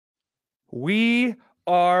We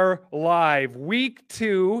are live. Week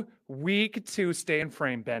two. Stay in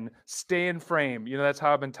frame, Ben. Stay in frame. You know, that's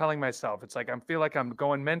how I've been telling myself. It's like I feel like I'm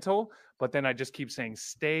going mental, but then I just keep saying,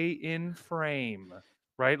 stay in frame.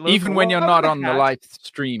 Right, Luke? Even when you're not on the live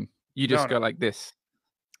stream, you just go like this.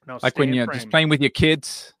 No, like when you're just playing with your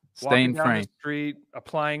kids, stay in frame. Walking down the street,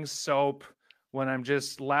 applying soap, when I'm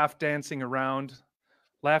just laugh dancing around.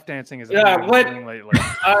 Laugh dancing is what lately.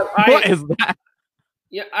 What is that?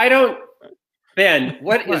 Yeah, I don't. Ben,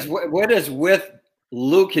 what is with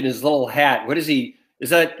Luke in his little hat? What is he? Is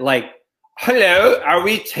that like, hello? Are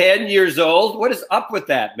we 10 years old? What is up with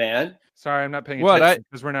that, man? Sorry, I'm not paying attention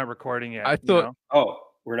because we're not recording yet. I thought. You know? Oh,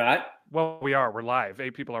 we're not. Well, we are. We're live.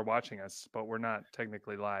 8 people are watching us, but we're not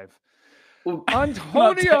technically live.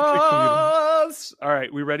 Antonius! All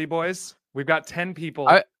right, we ready, boys? We've got 10 people.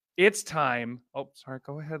 It's time. Oh, sorry.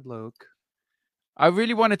 Go ahead, Luke. I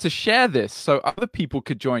really wanted to share this so other people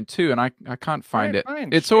could join too, and I can't find it. Fine,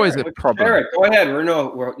 it's always a problem. Share it. Go ahead. We're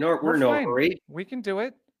no hurry. We can do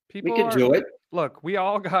it. We can do it. Look, we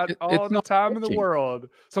all got all the time in the world.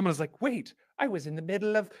 Someone's like, wait, I was in the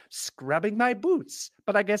middle of scrubbing my boots,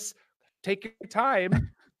 but I guess take your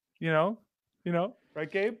time. you know,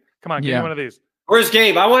 right, Gabe? Come on, give me one of these. Where's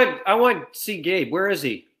Gabe? I want to see Gabe. Where is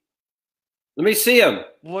he? Let me see him.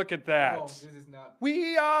 Look at that. Oh, this is not...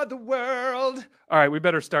 We are the world. All right, we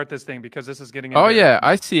better start this thing because this is getting... Oh, yeah,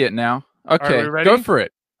 I see it now. Okay, go for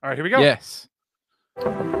it. All right, here we go. Yes. You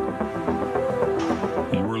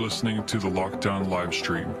are listening to the Lockdown live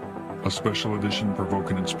stream, a special edition Provoke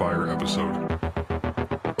and Inspire episode.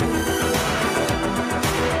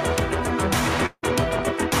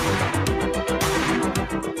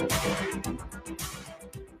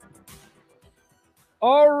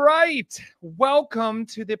 All right. Welcome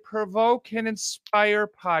to the Provoke and Inspire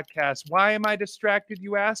podcast. Why am I distracted,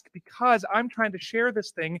 you ask? Because I'm trying to share this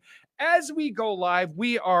thing as we go live.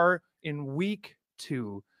 We are in week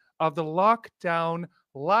 2 of the lockdown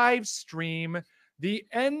live stream, the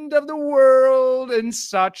end of the world and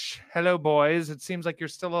such. Hello, boys. It seems like you're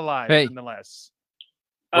still alive, nonetheless.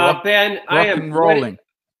 Ben, I am rolling.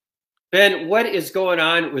 Ben, what is going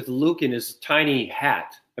on with Luke and his tiny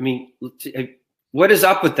hat? I mean, what is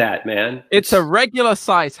up with that, man? It's a regular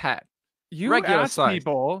size hat. You asked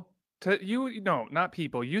people to not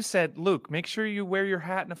people. You said, Luke, make sure you wear your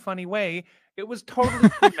hat in a funny way. It was totally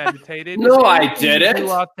premeditated. No, I didn't.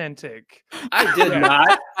 Authentic. I did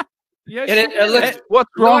not. Yes.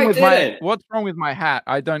 What's wrong with my hat?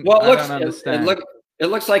 I don't understand. It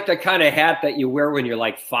looks like the kind of hat that you wear when you're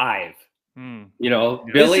like 5. You know,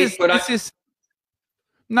 Billy. This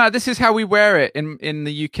is how we wear it in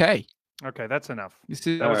the UK. Okay, that's enough.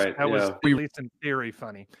 That was at least in theory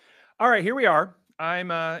funny. All right, here we are.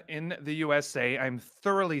 I'm in the USA. I'm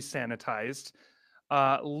thoroughly sanitized.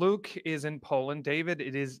 Luke is in Poland. David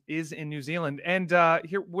is in New Zealand. And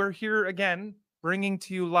we're here again, bringing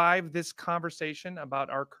to you live this conversation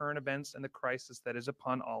about our current events and the crisis that is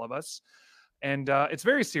upon all of us. And it's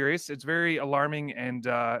very serious. It's very alarming. And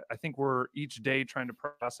I think we're each day trying to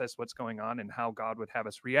process what's going on and how God would have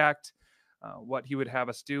us react. What he would have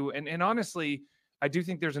us do. And honestly, I do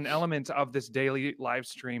think there's an element of this daily live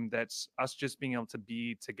stream that's us just being able to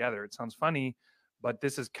be together. It sounds funny, but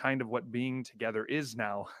this is kind of what being together is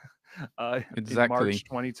now in March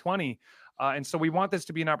 2020. And so we want this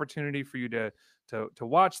to be an opportunity for you to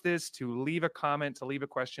watch this, to leave a comment, to leave a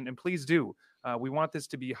question, and please do. We want this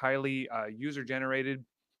to be highly user-generated.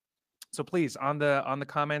 So please, on the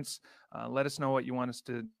comments, let us know what you want us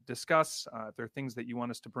to discuss. If there are things that you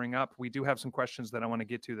want us to bring up, we do have some questions that I want to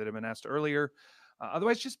get to that have been asked earlier.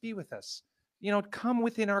 Otherwise, just be with us. Come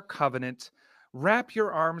within our covenant, wrap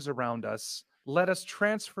your arms around us. Let us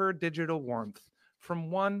transfer digital warmth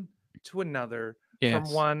from one to another,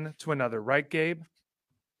 from one to another. Right, Gabe?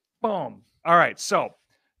 Boom. All right. So,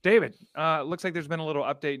 David, looks like there's been a little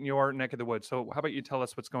update in your neck of the woods. So how about you tell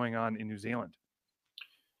us what's going on in New Zealand?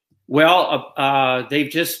 Well, they've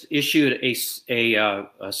just issued a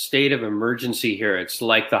state of emergency here. It's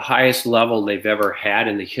like the highest level they've ever had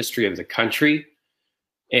in the history of the country.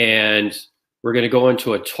 And we're going to go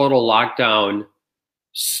into a total lockdown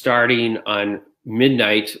starting on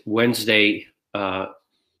midnight Wednesday,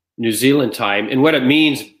 New Zealand time. And what it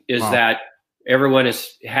means is that everyone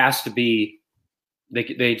has to be,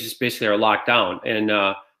 they just basically are locked down. And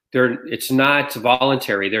it's not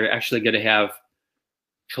voluntary. They're actually going to have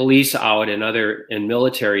police out and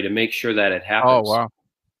military to make sure that it happens. Oh, wow.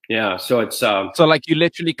 Yeah. So it's so like you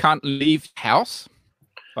literally can't leave the house?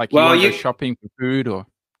 Like you go shopping for food or?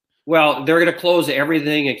 Well, they're going to close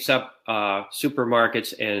everything except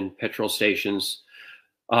supermarkets and petrol stations.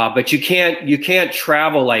 But you can't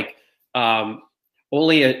travel. Like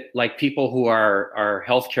only like people who are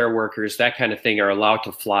healthcare workers, that kind of thing, are allowed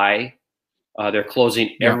to fly. They're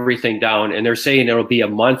closing everything down, and they're saying it'll be a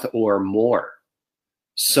month or more.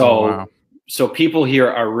 So, so people here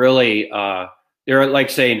are really, they're like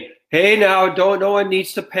saying, hey, now no one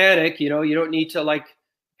needs to panic. You know, you don't need to like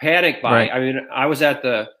panic buy. I mean, I was at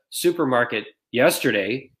the supermarket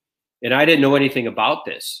yesterday and I didn't know anything about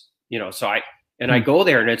this, you know, so I go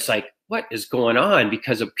there and it's like, what is going on?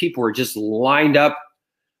 Because of people were just lined up.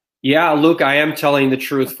 Yeah, Luke, I am telling the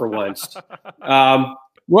truth for once.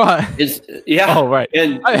 What? Yeah. Oh, right.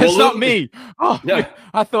 And it's not me. Oh, no,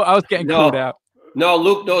 I thought I was getting called out. No,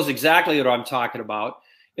 Luke knows exactly what I'm talking about.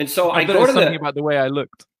 And so I go to something about the way I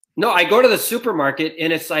looked. No, I go to the supermarket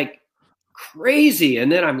and it's like crazy.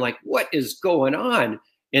 And then I'm like, what is going on?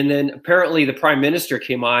 And then apparently the prime minister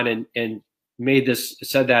came on and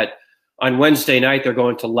said that on Wednesday night, they're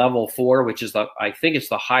going to level 4, which is I think it's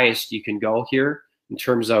the highest you can go here in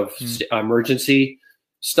terms of emergency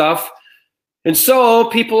stuff. And so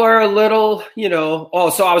people are a little, you know,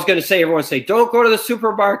 so I was going to say, everyone say, don't go to the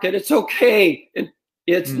supermarket. It's okay.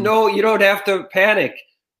 It's no, you don't have to panic.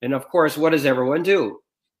 And of course, what does everyone do?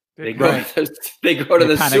 They go to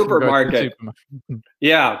the supermarket.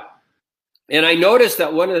 Yeah. And I noticed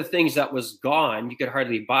that one of the things that was gone, you could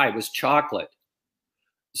hardly buy, was chocolate.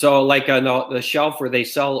 So like on the shelf where they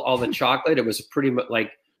sell all the chocolate, it was pretty much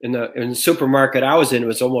like in the supermarket I was in, it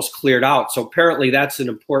was almost cleared out. So apparently that's an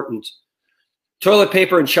important. Toilet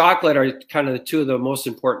paper and chocolate are kind of the two of the most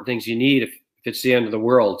important things you need if it's the end of the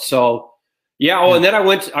world. So yeah. Oh, and then I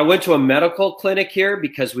went to a medical clinic here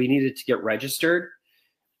because we needed to get registered.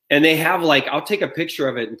 And they have like, I'll take a picture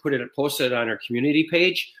of it and post it on our community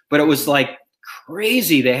page. But it was like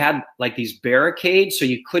crazy. They had like these barricades so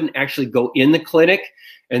you couldn't actually go in the clinic.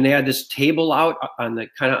 And they had this table out on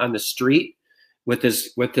the street with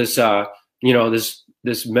this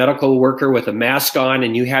medical worker with a mask on,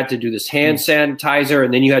 and you had to do this hand sanitizer,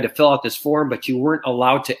 and then you had to fill out this form, but you weren't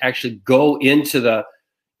allowed to actually go into the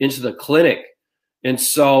clinic. And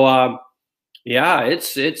so,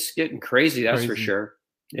 it's getting crazy. That's for sure.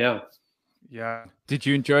 Yeah. Yeah. Did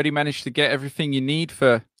you and Jody manage to get everything you need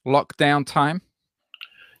for lockdown time?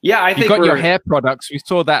 Yeah, I think you got your hair products. We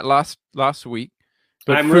saw that last week.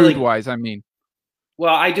 But food-wise, I mean.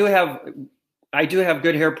 Well, I do have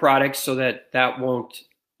good hair products, so that won't,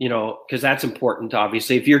 you know, because that's important.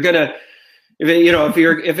 Obviously, if it's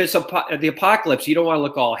the apocalypse, you don't want to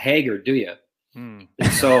look all haggard, do you?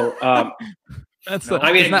 So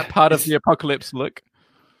isn't that part of the apocalypse look?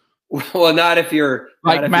 Well, not if you're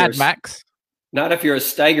like Mad Max. Not if you're a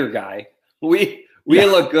Steiger guy. We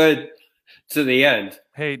look good to the end.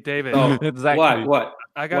 Hey, David. Exactly. What?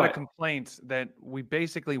 I got a complaint that we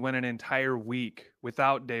basically went an entire week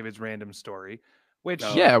without David's random story, which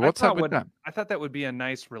what's up with that? I thought that would be a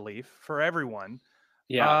nice relief for everyone.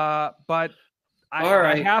 Yeah. But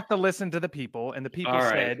I have to listen to the people, and the people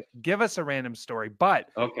said, give us a random story. But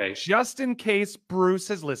just in case Bruce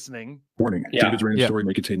is listening. Warning, David's random story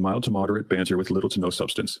may contain mild to moderate banter with little to no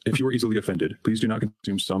substance. If you are easily offended, please do not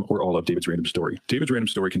consume some or all of David's random story. David's random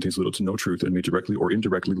story contains little to no truth and may directly or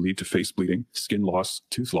indirectly lead to face bleeding, skin loss,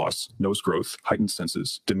 tooth loss, nose growth, heightened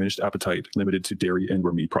senses, diminished appetite, limited to dairy and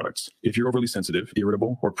or meat products. If you're overly sensitive,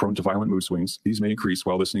 irritable, or prone to violent mood swings, these may increase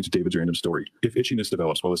while listening to David's random story. If itchiness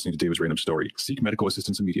develops while listening to David's random story, seek medical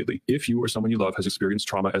assistance immediately. If you or someone you love has experienced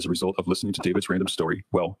trauma as a result of listening to David's random story,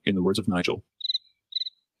 well, in the words of Nigel,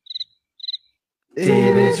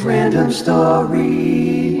 David's random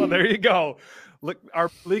story. Well, there you go. Look,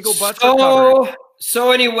 our legal butts are covered.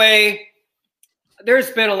 So anyway, there's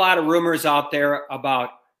been a lot of rumors out there about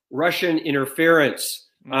Russian interference,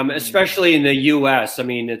 especially in the U.S. I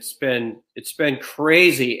mean, it's been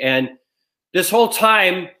crazy, and this whole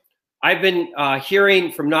time I've been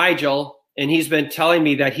hearing from Nigel, and he's been telling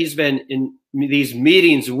me that he's been in these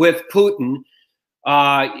meetings with Putin,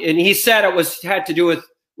 and he said it had to do with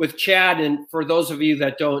Chad. And for those of you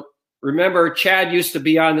that don't remember, Chad used to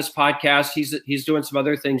be on this podcast. He's doing some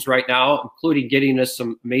other things right now, including getting us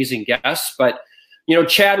some amazing guests. But, you know,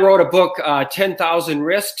 Chad wrote a book, 10,000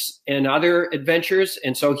 Risks and Other Adventures.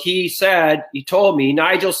 And so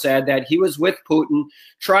Nigel said that he was with Putin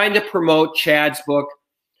trying to promote Chad's book,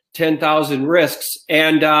 10,000 Risks.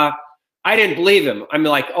 And I didn't believe him. I'm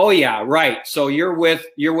like, oh yeah, right. So you're with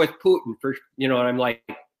Putin for, you know, and I'm like,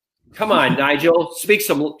 come on, Nigel, speak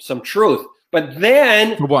some truth. But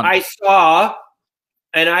then I saw,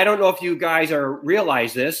 and I don't know if you guys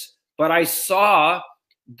realize this, but I saw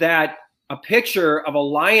that a picture of a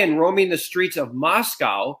lion roaming the streets of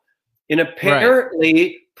Moscow, and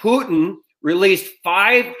apparently Putin released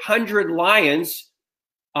 500 lions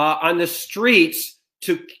on the streets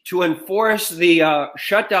to enforce the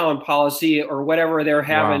shutdown policy or whatever they're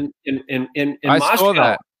having in I Moscow. saw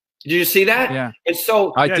that. Did you see that? Yeah. And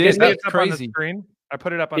so I Yeah, did. you see That's it's up on the crazy. screen. I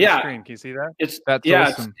put it up on the screen. Can you see that? That's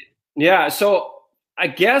it's awesome. yeah. So I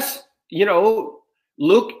guess,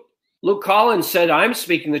 Luke Collins said I'm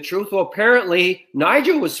speaking the truth. Well, apparently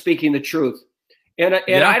Nigel was speaking the truth. And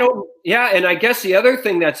I don't, and I guess the other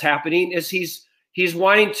thing that's happening is he's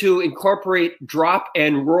wanting to incorporate drop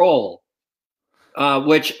and roll,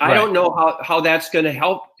 which I don't know how that's going to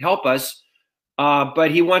help us.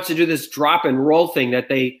 But he wants to do this drop and roll thing that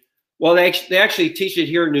they actually teach it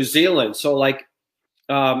here in New Zealand. So like,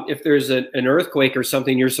 if there's an earthquake or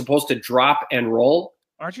something, you're supposed to drop and roll.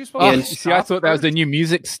 Aren't you supposed to? See, I thought that was a new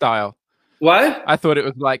music style. What? I thought it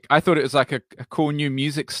was like a cool new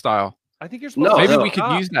music style. I think you're supposed to Maybe stop. we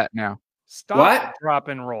could use that now. Stop, What? drop,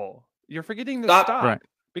 and roll. You're forgetting the stop. Right.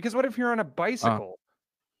 Because what if you're on a bicycle?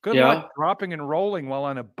 Good Yeah. luck dropping and rolling while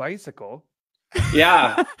on a bicycle.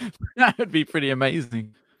 Yeah. That would be pretty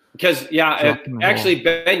amazing. Because Drop and actually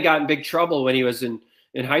Ben got in big trouble when he was in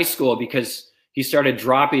high school because he started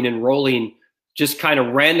dropping and rolling just kind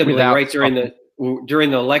of randomly Without right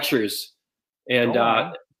during the lectures. And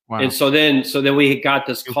Wow. and so then we got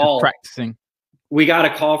this call. Practicing. We got a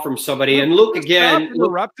call from somebody, and Luke Stop again.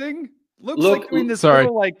 interrupting. Luke's Luke- like doing this Sorry.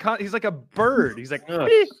 little he's like a bird. He's like, Ugh,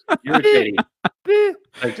 irritating.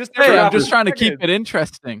 Like, just Hey, turn I'm off just his- trying to keep it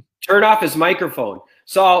interesting. turn off his microphone.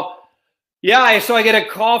 So I get a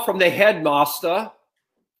call from the headmaster,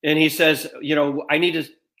 and he says, I need to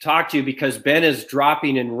talk to you because Ben is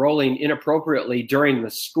dropping and rolling inappropriately during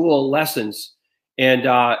the school lessons.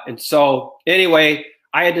 And so anyway,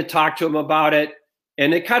 I had to talk to him about it.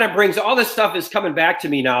 And it kind of brings all this stuff is coming back to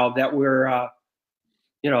me now that we're,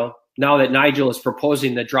 now that Nigel is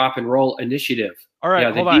proposing the drop and roll initiative. all right,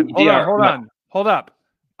 Yeah, hold the on. Hold up.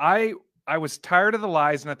 I was tired of the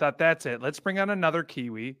lies and I thought, that's it. Let's bring on another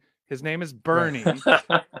Kiwi. His name is Bernie.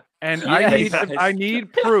 And I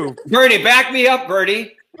need proof. Bernie, back me up,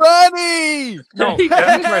 Bernie. Bernie! No, Hey!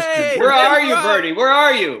 that's the question. Where are you, Bernie? Where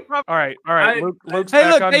are you? All right. Luke's Hey,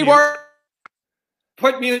 back look, on they mute. were.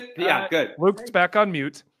 Put mute. Yeah, good. Luke's back on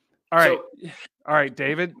mute. All right. So, All right,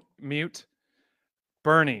 David, mute.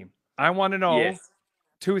 Bernie, I want to know Yes.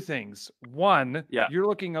 two things. One, Yeah. you're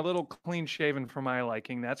looking a little clean shaven for my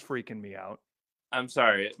liking. That's freaking me out. I'm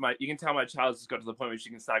sorry. You can tell my child has got to the point where she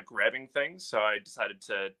can start grabbing things, so I decided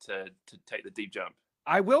to take the deep jump.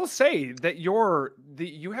 I will say that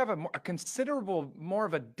you have a considerable more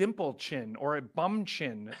of a dimple chin or a bum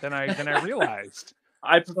chin than I realized.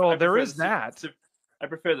 So there is that. I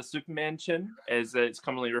prefer the Superman chin, as it's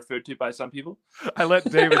commonly referred to by some people. I let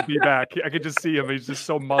David be back. I could just see him. He's just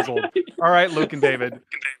so muzzled. All right, Luke and David.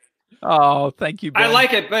 Oh, thank you, Ben. I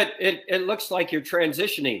like it, but it looks like you're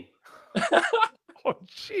transitioning. Oh,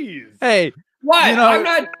 jeez. Hey, What? You know- I'm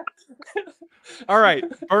not. All right,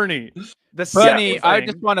 Bernie. The Bernie, second I thing-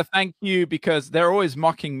 just want to thank you because they're always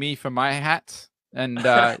mocking me for my hat, and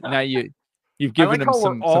now you've I given like them how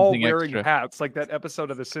we're all something wearing extra. hats, like that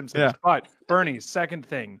episode of The Simpsons. Yeah. But Bernie, second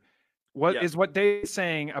thing, what Yeah. is what Dave's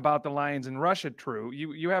saying about the lions in Russia true?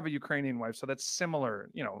 You have a Ukrainian wife, so that's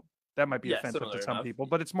similar. That might be Yeah, offensive to similar some enough. people,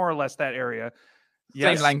 but it's more or less that area.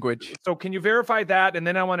 Same language. So can you verify that? And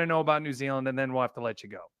then I want to know about New Zealand, and then we'll have to let you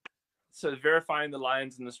go. So verifying the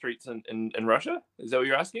lions in the streets in Russia? Is that what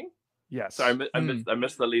you're asking? Yes. Sorry, I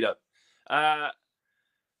missed the lead up. I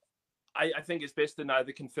think it's best to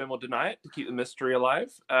neither confirm or deny it to keep the mystery alive.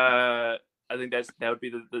 I think that would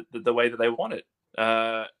be the way that they want it.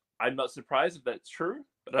 I'm not surprised if that's true,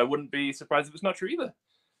 but I wouldn't be surprised if it's not true either.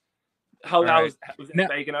 How right. was it Now-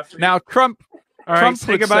 vague enough for you? Now, Trump All right, Trump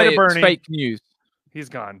say would goodbye say to it's Bernie. fake news. He's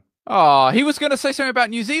gone. Oh, he was going to say something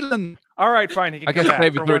about New Zealand. All right, fine. He can I come guess back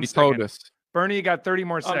David's for 1 already told second. us. Bernie, you got 30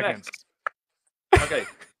 more I'm back. seconds. Okay.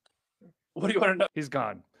 What do you want to know? He's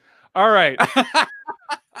gone. All right.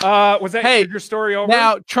 Was that Hey, your story over?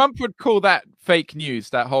 Now, Trump would call that fake news,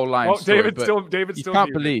 that whole line. oh, story, David's but still you can't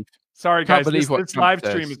muted. believe. Sorry, can't guys. believe This, what this Trump live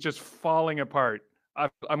stream says. is just falling apart. I'm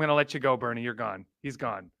going to let you go, Bernie. You're gone. He's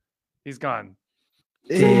gone. He's gone.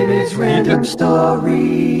 David's random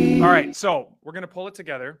story. All right. So we're going to pull it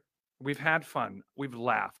together. We've had fun. We've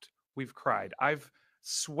laughed. We've cried. I've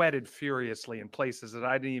sweated furiously in places that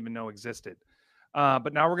I didn't even know existed.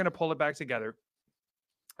 But now we're going to pull it back together.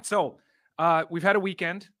 So we've had a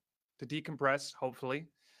weekend to decompress, hopefully.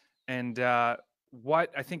 And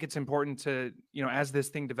what I think it's important to, as this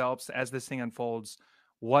thing develops, as this thing unfolds,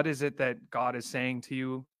 what is it that God is saying to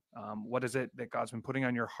you? What is it that God's been putting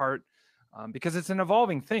on your heart? Because it's an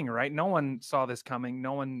evolving thing, right? No one saw this coming.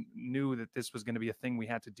 No one knew that this was going to be a thing we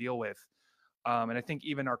had to deal with. And I think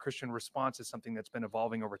even our Christian response is something that's been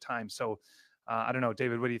evolving over time. So I don't know,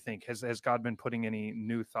 David, what do you think? Has God been putting any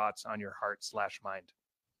new thoughts on your heart/mind?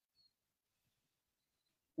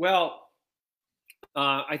 Well,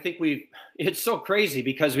 I think it's so crazy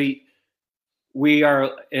because we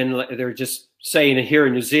are, and they're just saying here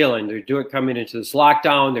in New Zealand, they're coming into this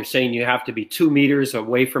lockdown. They're saying you have to be 2 meters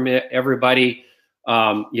away from everybody.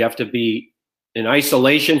 You have to be in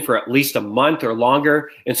isolation for at least a month or longer.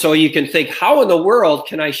 And so you can think, how in the world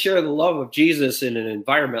can I share the love of Jesus in an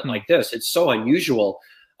environment like this? It's so unusual.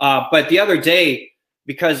 But the other day,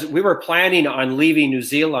 because we were planning on leaving New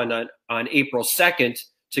Zealand on April 2nd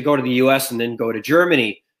to go to the US and then go to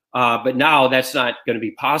Germany. But now that's not going to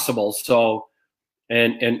be possible. So,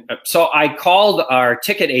 so I called our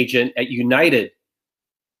ticket agent at United,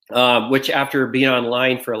 which after being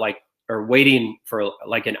online for waiting for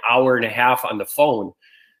like an hour and a half on the phone.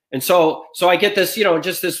 And so I get this,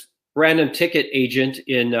 just this random ticket agent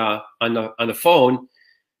on the phone.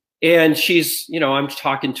 And she's, I'm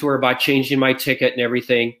talking to her about changing my ticket and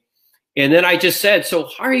everything. And then I just said, so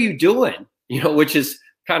how are you doing? Which is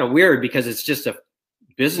kind of weird because it's just a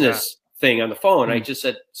business thing on the phone. I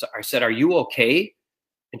said, are you okay?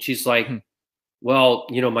 And she's like, well,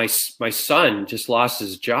 my son just lost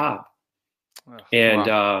his job. And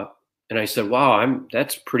I said, wow,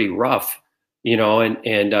 that's pretty rough,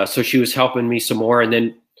 and so she was helping me some more.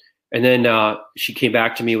 And then she came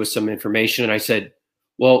back to me with some information. And I said,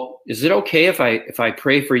 well, is it okay if I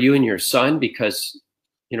pray for you and your son? Because,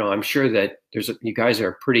 I'm sure that you guys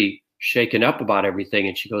are pretty shaken up about everything.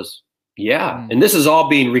 And she goes, yeah. And this is all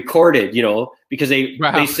being recorded, because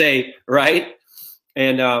they say, right.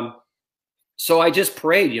 And so I just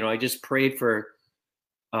prayed, I just prayed for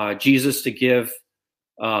Jesus to give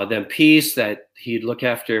them peace, that he'd look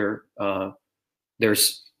after her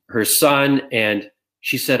son. And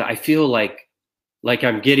she said, I feel like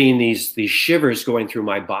I'm getting these shivers going through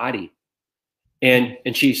my body. And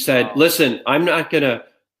she said, listen, I'm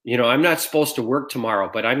not supposed to work tomorrow,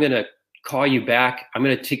 but I'm going to call you back. I'm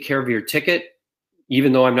going to take care of your ticket,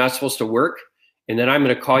 even though I'm not supposed to work. And then I'm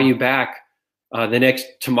going to call you back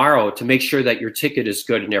tomorrow to make sure that your ticket is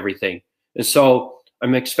good and everything. And so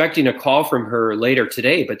I'm expecting a call from her later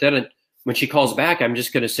today, but then when she calls back, I'm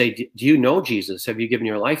just going to say, do you know Jesus? Have you given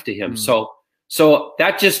your life to him? So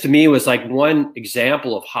that just to me was like one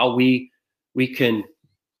example of how we can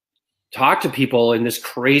talk to people in this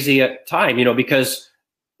crazy time, because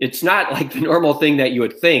it's not like the normal thing that you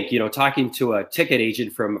would think, talking to a ticket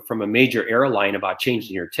agent from a major airline about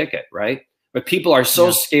changing your ticket, right? But people are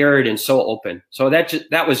so scared and so open. So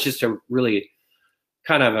that was just a really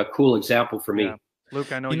kind of a cool example for me. Yeah.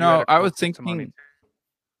 Luke, I know I was thinking.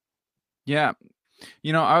 Yeah,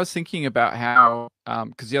 I was thinking about how,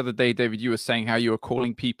 because the other day, David, you were saying how you were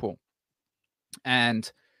calling people, and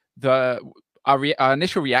our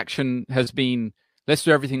initial reaction has been, let's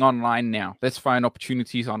do everything online now. Let's find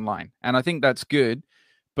opportunities online, and I think that's good.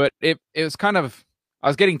 But it was kind of, I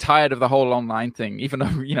was getting tired of the whole online thing, even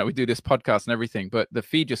though we do this podcast and everything. But the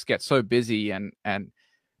feed just gets so busy, and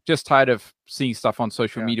just tired of seeing stuff on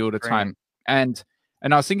social media all the time. And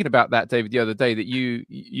I was thinking about that, David, the other day, that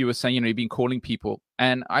you were saying, you've been calling people.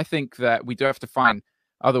 And I think that we do have to find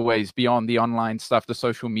other ways beyond the online stuff, the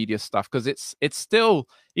social media stuff, because it's still,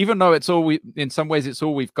 even though in some ways it's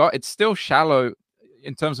all we've got, it's still shallow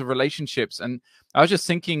in terms of relationships. And I was just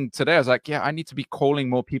thinking today, I was like, I need to be calling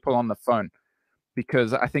more people on the phone,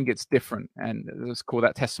 because I think it's different. And it's cool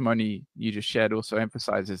that testimony you just shared also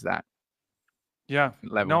emphasizes that. Yeah.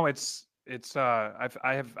 Level. No,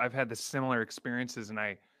 I've had the similar experiences, and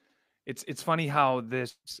it's funny how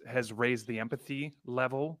this has raised the empathy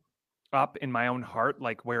level up in my own heart,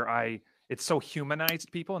 like where it's so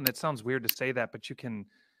humanized people. And it sounds weird to say that, but you can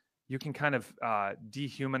kind of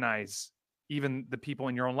dehumanize even the people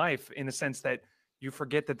in your own life, in the sense that you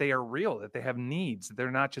forget that they are real, that they have needs.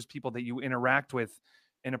 They're not just people that you interact with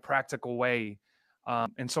in a practical way.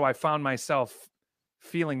 And so I found myself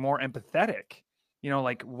feeling more empathetic,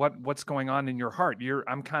 like what's going on in your heart.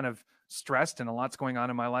 I'm kind of stressed and a lot's going on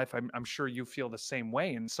in my life. I'm sure you feel the same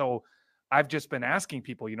way. And so I've just been asking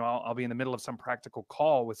people, I'll be in the middle of some practical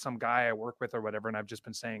call with some guy I work with or whatever. And I've just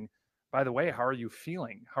been saying, by the way, how are you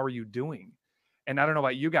feeling? How are you doing? And I don't know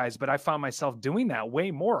about you guys, but I found myself doing that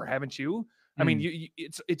way more. Haven't you? I mean,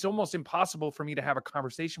 it's almost impossible for me to have a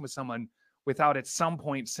conversation with someone without at some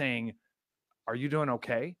point saying, are you doing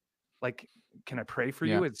okay? Like, can I pray for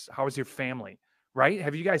you? How is your family? Right?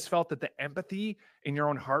 Have you guys felt that the empathy in your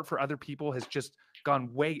own heart for other people has just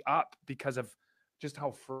gone way up because of just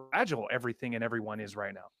how fragile everything and everyone is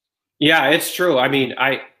right now? Yeah, it's true. I mean,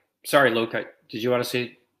 sorry, Luke, did you want to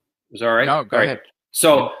say? Is that all right? No, go all ahead. Right.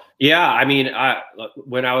 So yeah, I mean,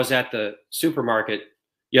 when I was at the supermarket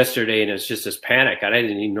yesterday, and it's just this panic, I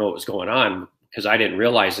didn't even know what was going on because I didn't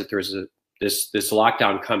realize that there's this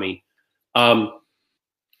lockdown coming.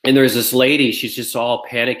 And there's this lady, she's just all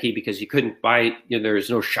panicky because you couldn't buy, there's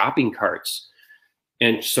no shopping carts.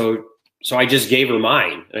 And so I just gave her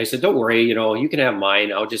mine. And I said, don't worry, you can have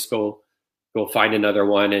mine. I'll just go find another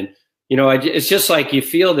one. And, it's just like you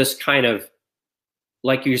feel this kind of,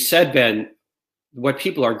 like you said, Ben, what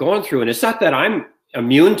people are going through. And it's not that I'm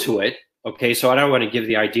immune to it. Okay. So I don't want to give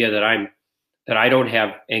the idea that I don't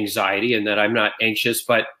have anxiety and that I'm not anxious,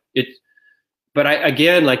 but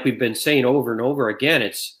again, like we've been saying over and over again,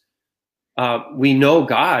 it's, we know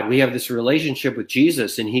God, we have this relationship with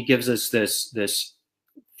Jesus, and he gives us this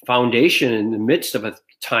foundation in the midst of a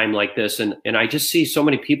time like this. And I just see so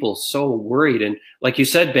many people so worried. And like you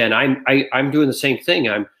said, Ben, I'm doing the same thing.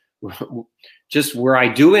 I'm just where I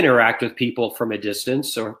do interact with people from a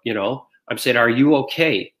distance, or, I'm saying, are you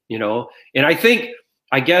okay? And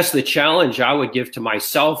I guess the challenge I would give to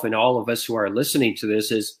myself and all of us who are listening to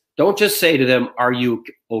this is, don't just say to them, are you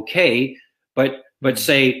okay? But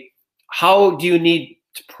say, how do you need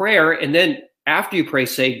prayer? And then after you pray,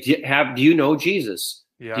 say, do you know Jesus?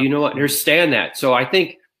 Yeah. Do you understand that? So I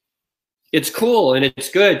think it's cool and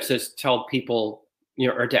it's good to tell people,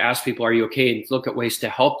 or to ask people, are you okay? And look at ways to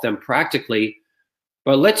help them practically.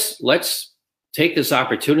 But let's take this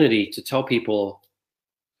opportunity to tell people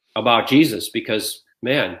about Jesus, because,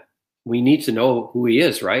 man, we need to know who he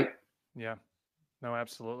is, right? Yeah. No,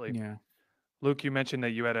 absolutely. Yeah. Luke, you mentioned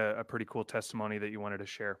that you had a pretty cool testimony that you wanted to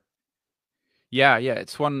share. Yeah.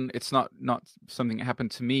 It's not something that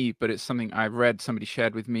happened to me, but it's something I read, somebody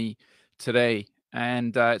shared with me today.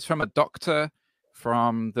 And it's from a doctor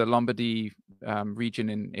from the Lombardy region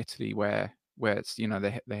in Italy, where it's,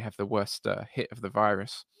 they have the worst hit of the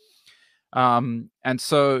virus. And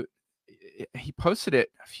so he posted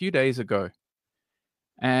it a few days ago.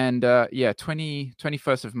 And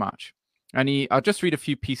 21st of March. And I'll just read a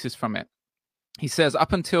few pieces from it. He says,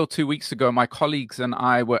 up until 2 weeks ago, my colleagues and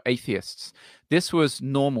I were atheists. This was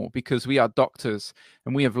normal because we are doctors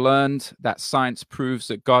and we have learned that science proves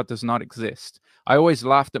that God does not exist. I always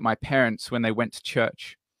laughed at my parents when they went to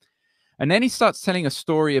church. And then he starts telling a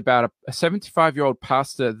story about a 75-year-old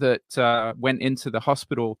pastor that went into the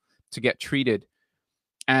hospital to get treated.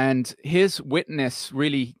 And his witness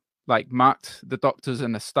really marked the doctors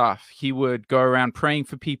and the staff. He would go around praying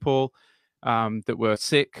for people that were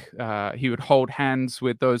sick. He would hold hands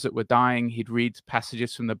with those that were dying. He'd read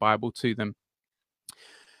passages from the Bible to them.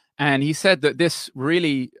 And he said that this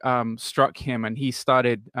really struck him, and he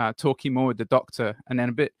started talking more with the doctor. And then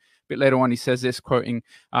a bit later on, he says this, quoting,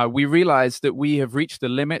 we realize that we have reached the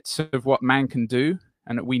limits of what man can do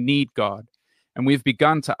and that we need God. And we've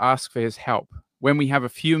begun to ask for his help. When we have a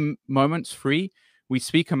few moments free, we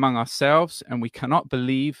speak among ourselves, and we cannot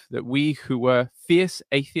believe that we who were fierce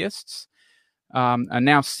atheists are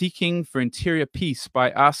now seeking for interior peace by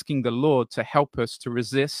asking the Lord to help us to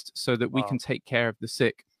resist so that we can take care of the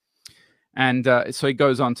sick. And so he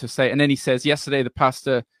goes on to say, and then he says, yesterday the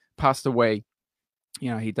pastor passed away.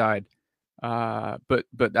 He died. But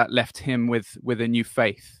that left him with a new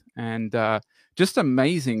faith. And just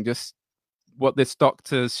amazing, just what this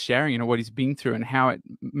doctor's sharing, what he's been through and how it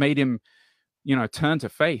made him, turn to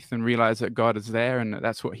faith and realize that God is there and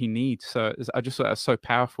that's what he needs. So I just thought that was so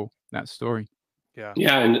powerful, that story. Yeah.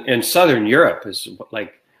 Yeah. And Southern Europe is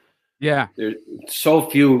there's so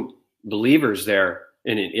few believers there.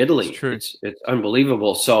 And in Italy, it's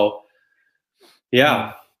unbelievable. So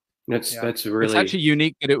that's really, it's actually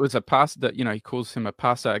unique that it was a pastor that, he calls him a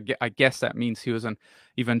pastor. I guess that means he was an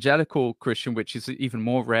evangelical Christian, which is even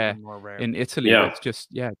more rare in Italy. Yeah. It's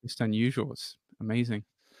just unusual. It's amazing.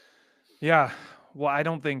 Yeah. Well, I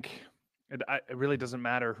don't think it really doesn't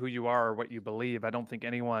matter who you are or what you believe. I don't think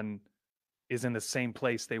anyone is in the same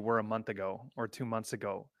place they were a month ago or 2 months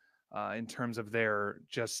ago in terms of their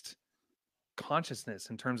just consciousness,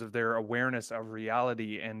 in terms of their awareness of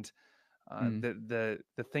reality, and the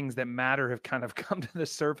things that matter have kind of come to the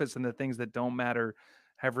surface, and the things that don't matter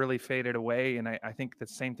have really faded away. And I think the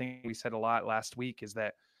same thing we said a lot last week is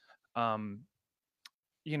that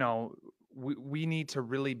we need to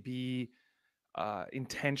really be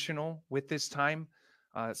intentional with this time.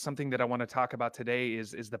 Something that I want to talk about today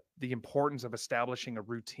is the importance of establishing a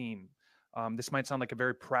routine. This might sound like a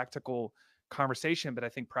very practical conversation, but I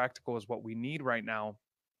think practical is what we need right now,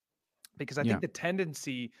 because I think the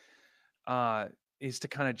tendency is to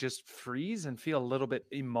kind of just freeze and feel a little bit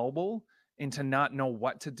immobile and to not know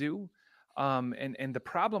what to do. And the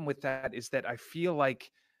problem with that is that I feel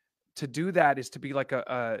like to do that is to be like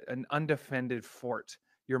an undefended fort.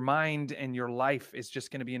 Your mind and your life is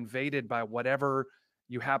just going to be invaded by whatever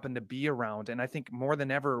you happen to be around. And I think more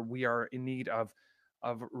than ever, we are in need of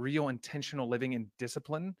real intentional living and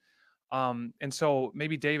discipline. And so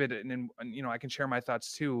maybe David, and you know, I can share my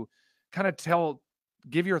thoughts too, kind of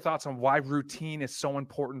give your thoughts on why routine is so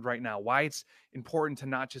important right now, why it's important to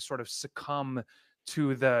not just sort of succumb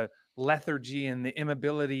to the lethargy and the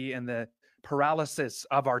immobility and the paralysis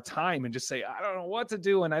of our time and just say, I don't know what to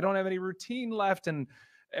do, and I don't have any routine left, and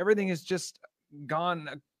everything is just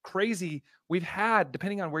gone crazy. We've had,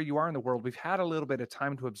 depending on where you are in the world, we've had a little bit of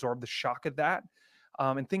time to absorb the shock of that.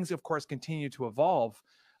 And things, of course, continue to evolve.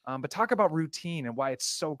 But talk about routine and why it's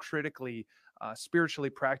so critically, spiritually,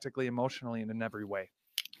 practically, emotionally, and in every way.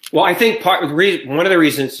 Well, I think one of the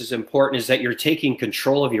reasons it's important is that you're taking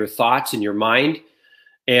control of your thoughts and your mind.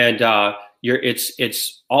 And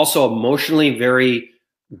it's also emotionally very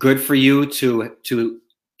good for you to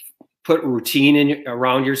put routine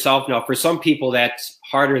around yourself. Now, for some people, that's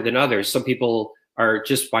harder than others. Some people are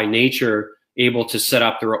just by nature able to set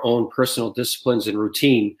up their own personal disciplines and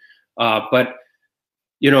routine. But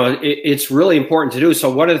you know, it's really important to do.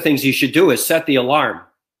 So one of the things you should do is set the alarm.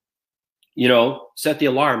 You know, set the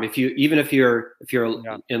alarm. Even if you're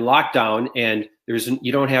in lockdown and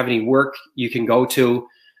you don't have any work you can go to,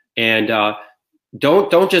 and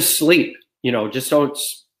don't just sleep. You know, just don't.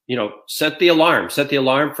 You know, set the alarm. Set the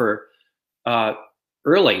alarm for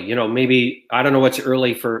early. You know, maybe I don't know what's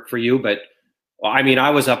early for you, but well, I mean,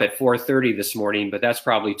 I was up at 4:30 this morning, but that's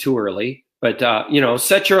probably too early. But you know,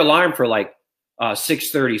 set your alarm for like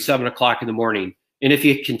 6:30, 7 o'clock in the morning. And if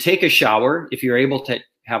you can take a shower, if you're able to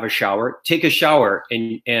have a shower, take a shower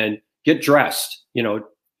and get dressed, you know,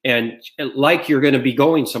 and like you're going to be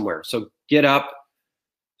going somewhere. So get up,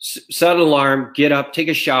 set an alarm, get up, take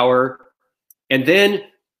a shower, and then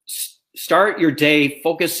start your day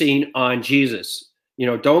focusing on Jesus. You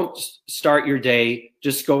know, don't start your day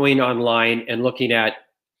just going online and looking at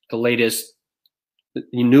the latest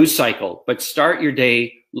news cycle, but start your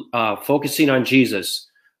day focusing on Jesus.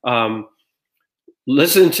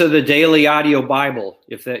 Listen to the daily audio Bible,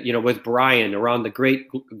 if that, you know, with Brian around the great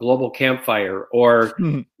global campfire, or,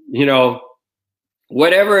 you know,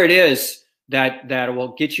 whatever it is that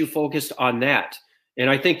will get you focused on that. And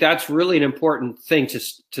I think that's really an important thing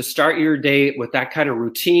to start your day with that kind of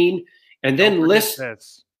routine, and then listen.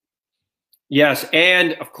 Yes.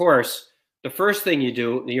 And of course, the first thing you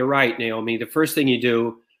do, you're right, Naomi, the first thing you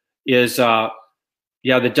do is,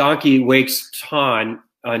 the donkey wakes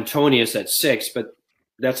Antonius at 6, but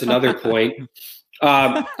that's another point.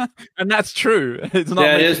 And that's true. It's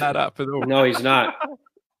not making that up at all. No, he's not.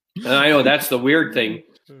 And I know that's the weird thing.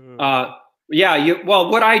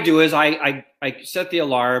 What I do is I set the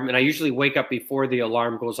alarm, and I usually wake up before the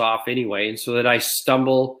alarm goes off anyway. And so that I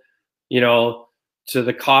stumble, you know, to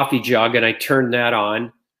the coffee jug, and I turn that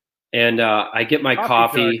on, and I get my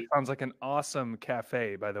coffee. Sounds like an awesome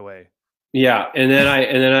cafe, by the way. Yeah. And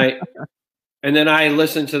then I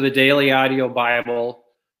listen to the daily audio Bible,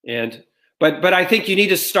 but I think you need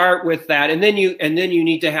to start with that. And then you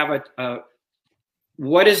need to have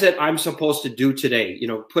what is it I'm supposed to do today? You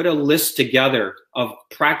know, put a list together of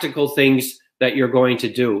practical things that you're going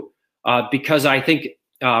to do, because I think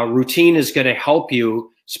routine is going to help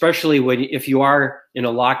you, especially if you are in a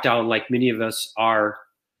lockdown like many of us are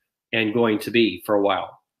and going to be for a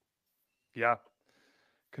while. Yeah.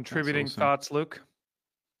 Contributing thoughts, Luke?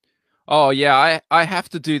 Oh, yeah, I have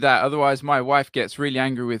to do that. Otherwise, my wife gets really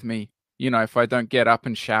angry with me. You know, if I don't get up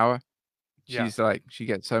and shower, she's like, she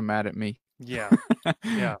gets so mad at me. Yeah.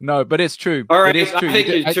 Yeah. No, but it's true. All right. It is true.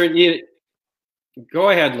 I think go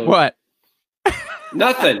ahead, Luke. What?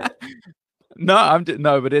 Nothing.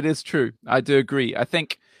 No, but it is true. I do agree. I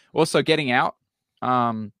think also getting out,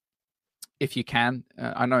 if you can.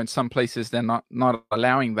 I know in some places they're not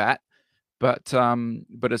allowing that. But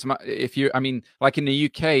as much, like in the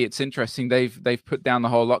UK, it's interesting. They've put down the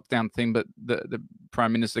whole lockdown thing, but the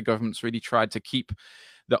Prime Minister government's really tried to keep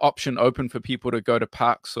the option open for people to go to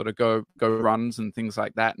parks or to go runs and things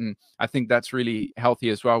like that. And I think that's really healthy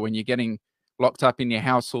as well. When you're getting locked up in your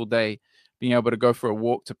house all day, being able to go for a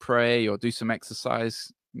walk to pray or do some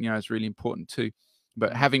exercise, you know, is really important too.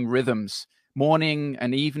 But having rhythms, morning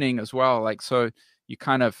and evening as well, like, so you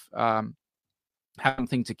kind of have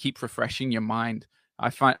something to keep refreshing your mind. I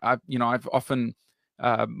find I've often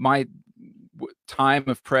my time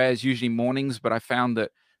of prayer is usually mornings, but I found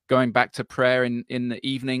that going back to prayer in the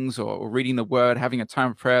evenings or reading the word, having a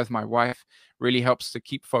time of prayer with my wife really helps to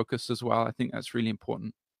keep focus as well. I think that's really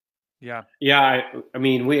important. Yeah. Yeah. I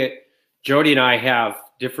mean, Jody and I have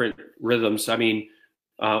different rhythms. I mean,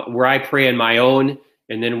 where I pray in my own,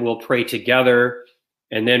 and then we'll pray together.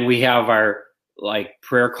 And then we have our like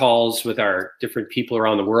prayer calls with our different people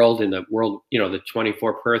around the world, in the world, the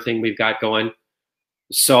 24 prayer thing we've got going.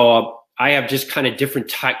 So I have just kind of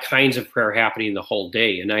different kinds of prayer happening the whole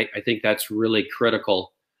day. And I think that's really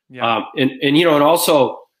critical. Yeah. And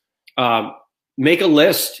also make a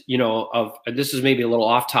list, of, this is maybe a little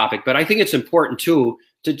off topic, but I think it's important too,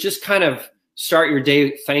 to just kind of start your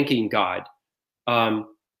day thanking God.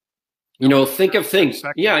 Think of things.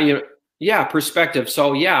 Yeah. Perspective.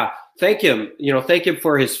 So yeah, thank him, thank him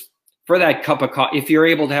for that cup of coffee. If you're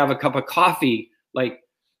able to have a cup of coffee, like,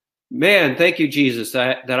 man, thank you, Jesus,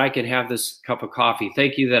 that I can have this cup of coffee.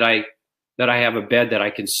 Thank you that I have a bed that I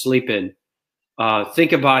can sleep in.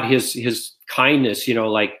 Think about his kindness,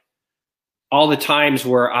 like all the times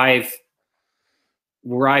where I've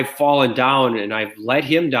fallen down and I've let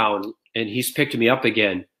him down and he's picked me up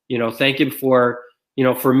again. Thank him for,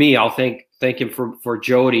 for me, I'll thank him for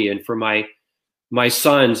Jody and for my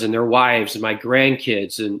sons and their wives and my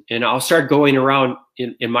grandkids. And I'll start going around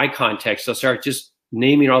in my context. I'll start just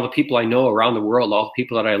naming all the people I know around the world, all the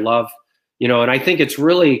people that I love, and I think it's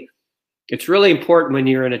really important when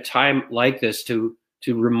you're in a time like this to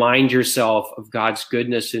remind yourself of God's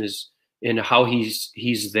goodness and how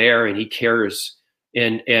he's there and he cares.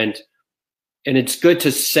 And it's good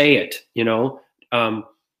to say it,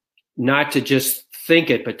 not to just think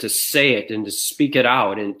it, but to say it and to speak it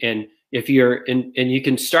out. And if you're, and you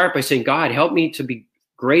can start by saying, God, help me to be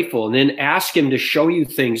grateful, and then ask him to show you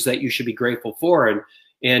things that you should be grateful for.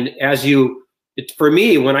 And for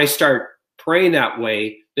me, when I start praying that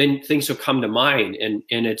way, then things will come to mind, and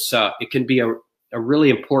it can be a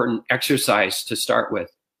really important exercise to start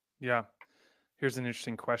with. Yeah. Here's an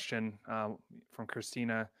interesting question from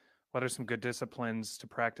Christina. What are some good disciplines to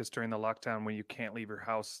practice during the lockdown when you can't leave your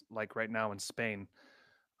house, like right now in Spain?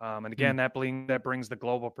 And again, that brings the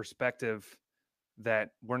global perspective that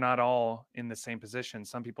we're not all in the same position.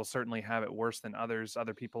 Some people certainly have it worse than others.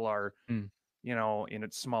 Other people are, in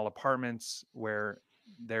small apartments where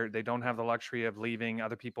they don't have the luxury of leaving.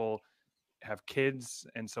 Other people have kids,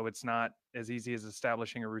 and so it's not as easy as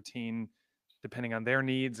establishing a routine depending on their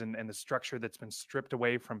needs and the structure that's been stripped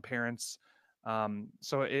away from parents.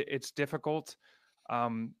 So it's difficult.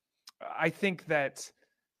 I think that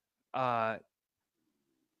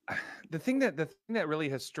the thing that really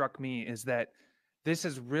has struck me is that this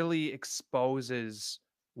is really exposes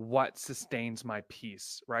what sustains my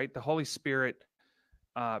peace, right? The Holy Spirit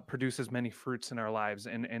produces many fruits in our lives,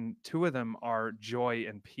 and two of them are joy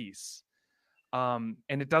and peace. And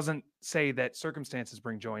it doesn't say that circumstances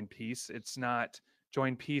bring joy and peace. It's not, joy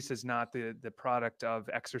and peace is not the product of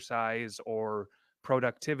exercise or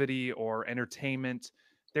productivity or entertainment.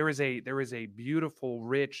 There is a beautiful,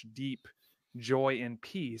 rich, deep joy and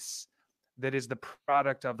peace that is the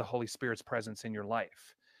product of the Holy Spirit's presence in your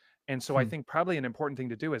life. And so I think probably an important thing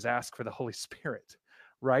to do is ask for the Holy Spirit,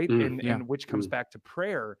 right? And which comes back to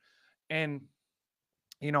prayer. And,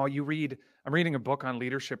 I'm reading a book on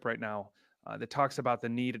leadership right now that talks about the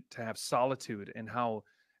need to have solitude and how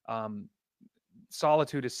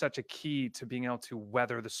solitude is such a key to being able to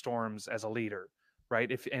weather the storms as a leader,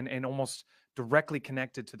 right? And almost directly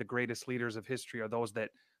connected to the greatest leaders of history are those that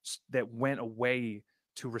went away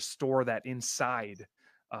to restore that inside,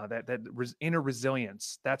 inner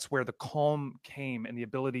resilience. That's where the calm came, and the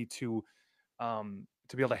ability to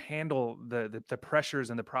be able to handle the pressures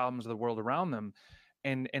and the problems of the world around them.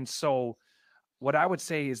 And so what I would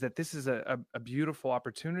say is that this is a beautiful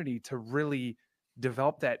opportunity to really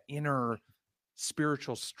develop that inner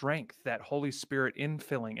spiritual strength, that Holy Spirit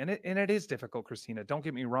infilling. And it is difficult, Christina. Don't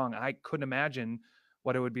get me wrong. I couldn't imagine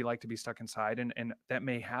what it would be like to be stuck inside, and that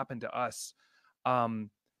may happen to us.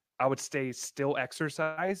 I would still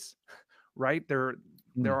exercise, right? There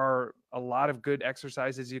are a lot of good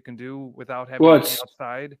exercises you can do without having to be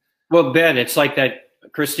outside. Well, Ben, it's like that,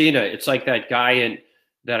 Christina, it's like that guy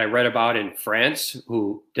that I read about in France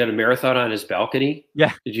who did a marathon on his balcony.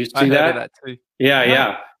 Yeah. Did you see I that? heard of that too.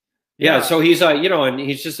 Yeah. So he's and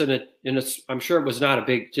he's just in a I'm sure it was not a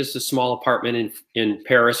big, just a small apartment in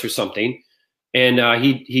Paris or something. And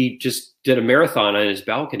he just did a marathon on his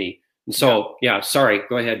balcony. And so, sorry,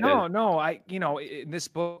 go ahead, Ben. No, this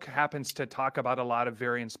book happens to talk about a lot of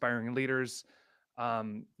very inspiring leaders,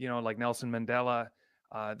 like Nelson Mandela.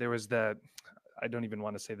 There was I don't even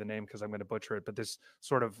want to say the name because I'm going to butcher it, but this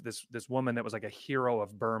woman that was like a hero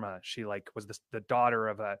of Burma. She was the daughter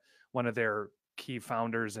of one of their key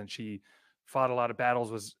founders, and she fought a lot of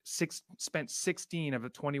battles, spent 16 of the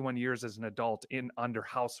 21 years as an adult under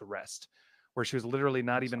house arrest, where she was literally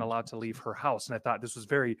not even allowed to leave her house. And I thought this was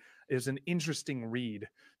it was an interesting read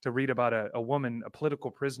to read about a woman, a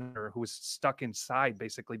political prisoner who was stuck inside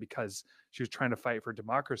basically because she was trying to fight for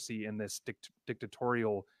democracy in this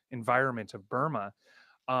dictatorial environment of Burma.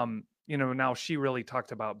 Now she really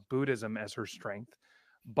talked about Buddhism as her strength.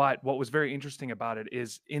 But what was very interesting about it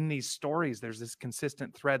is in these stories, there's this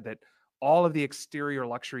consistent thread that all of the exterior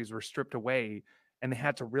luxuries were stripped away, and they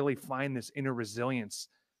had to really find this inner resilience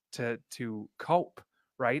to cope,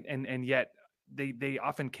 right? And yet they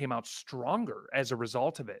often came out stronger as a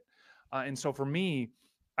result of it. And so for me,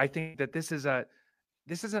 I think that this is a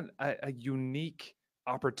unique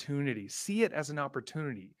opportunity. See it as an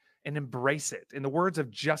opportunity and embrace it. In the words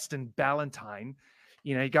of Justin Ballantyne,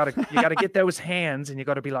 you gotta get those hands and you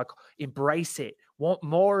gotta be like, embrace it, want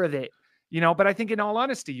more of it. But I think in all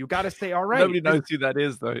honesty, you got to say, all right. Nobody knows who that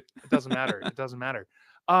is, though. It doesn't matter. It doesn't matter.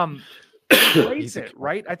 Embrace it,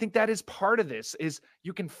 right? I think that is part of this, is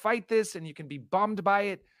you can fight this and you can be bummed by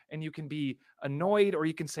it and you can be annoyed, or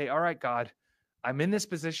you can say, all right, God, I'm in this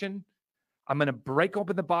position. I'm going to break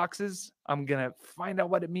open the boxes. I'm going to find out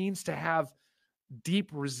what it means to have deep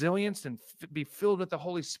resilience and be filled with the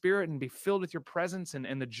Holy Spirit and be filled with your presence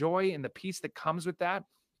and the joy and the peace that comes with that.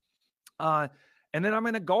 And then I'm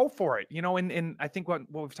going to go for it, and I think what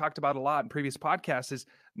we've talked about a lot in previous podcasts is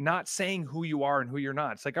not saying who you are and who you're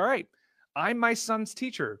not. It's like, all right, I'm my son's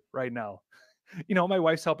teacher right now. My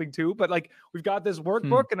wife's helping too, but like we've got this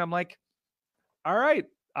workbook and I'm like, all right,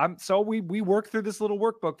 we worked through this little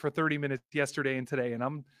workbook for 30 minutes yesterday and today. And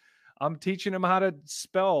I'm teaching him how to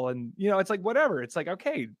spell, and it's like, whatever. It's like,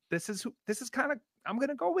 okay, this is kind of, I'm going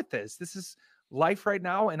to go with this. This is life right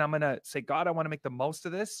now. And I'm going to say, God, I want to make the most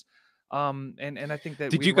of this. And I think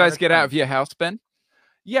that did you guys get out of your house, Ben?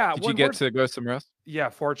 Yeah. Did you get to go somewhere else? Yeah,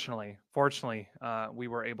 fortunately, we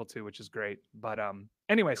were able to, which is great. But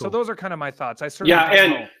anyway, cool. So those are kind of my thoughts. I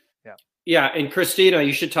certainly Yeah, and Christina,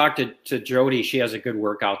 you should talk to Jody. She has a good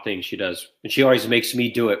workout thing she does, and she always makes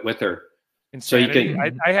me do it with her. Insanity? So you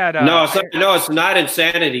can. I had it's not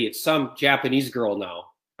insanity. It's some Japanese girl now.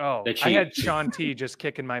 Oh, I had Sean T just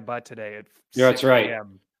kicking my butt today at 6 that's right.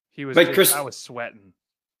 a.m. He was. I was sweating.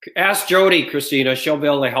 Ask Jody, Christina. She'll be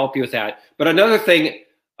able to help you with that. But another thing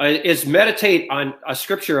is meditate on a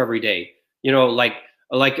scripture every day.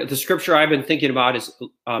 Like the scripture I've been thinking about is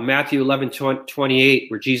Matthew 11:28,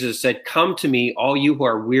 where Jesus said, "Come to me, all you who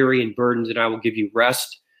are weary and burdened, and I will give you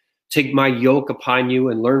rest. Take my yoke upon you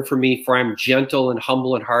and learn from me, for I am gentle and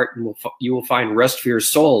humble in heart, and you will find rest for your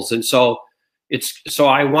souls." And so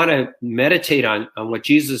I want to meditate on what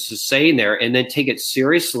Jesus is saying there, and then take it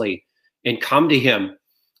seriously and come to him.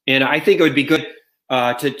 And I think it would be good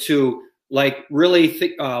to like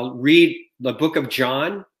really read the book of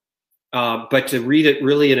John, but to read it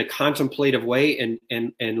really in a contemplative way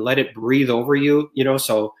and let it breathe over you.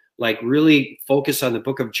 So like really focus on the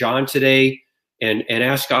book of John today and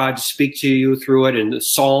ask God to speak to you through it. And the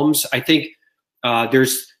Psalms, I think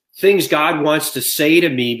there's things God wants to say to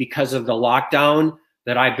me because of the lockdown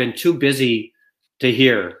that I've been too busy to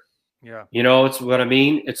hear. Yeah, it's what I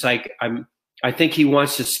mean. It's like I think he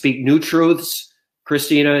wants to speak new truths,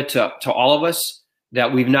 Christina, to all of us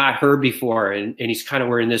that we've not heard before. And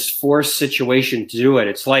we're in this forced situation to do it.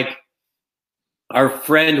 It's like our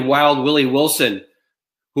friend Wild Willie Wilson,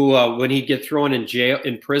 who when he'd get thrown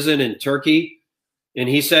in prison in Turkey, and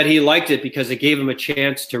he said he liked it because it gave him a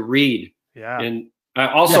chance to read. Yeah. And I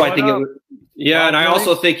also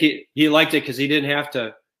think he liked it because he didn't have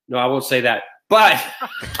to. No, I won't say that. But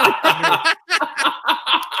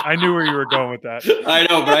I knew where you were going with that. I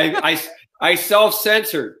know, but I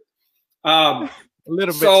self-censored. A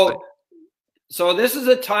little bit. So this is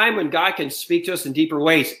a time when God can speak to us in deeper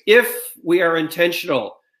ways if we are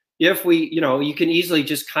intentional. If we, you can easily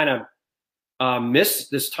just kind of miss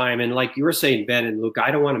this time. And like you were saying, Ben and Luke,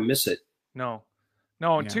 I don't want to miss it. No.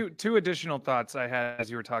 Yeah. Two additional thoughts I had as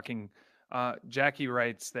you were talking. Jackie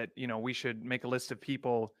writes that, we should make a list of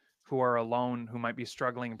people who are alone, who might be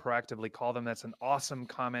struggling, and proactively call them. That's an awesome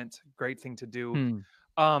comment. Great thing to do.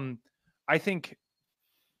 I think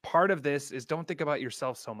part of this is don't think about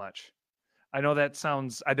yourself so much. I know that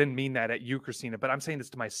sounds, I didn't mean that at you, Christina, but I'm saying this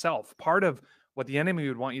to myself. Part of what the enemy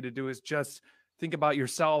would want you to do is just think about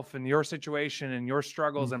yourself and your situation and your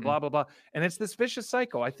struggles and blah, blah, blah. And it's this vicious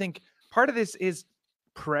cycle. I think part of this is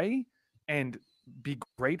pray and be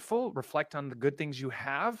grateful, reflect on the good things you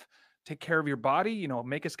have, take care of your body,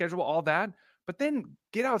 make a schedule, all that, but then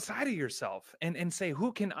get outside of yourself and say,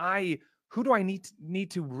 who do I need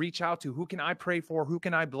to reach out to? Who can I pray for? Who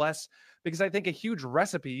can I bless? Because I think a huge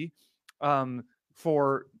recipe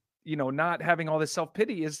for not having all this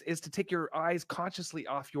self-pity is to take your eyes consciously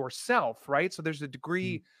off yourself, right? So there's a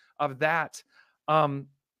degree of that.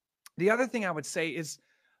 The other thing I would say is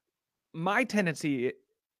my tendency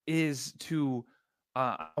is to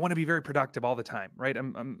I want to be very productive all the time, right?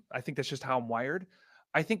 I think that's just how I'm wired.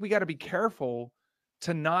 I think we got to be careful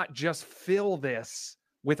to not just fill this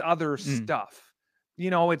with other stuff.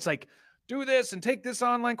 It's like, do this and take this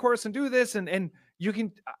online course and do this. And you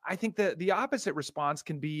can, I think the opposite response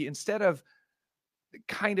can be, instead of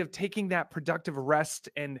kind of taking that productive rest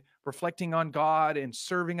and reflecting on God and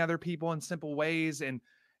serving other people in simple ways, and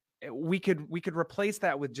we could replace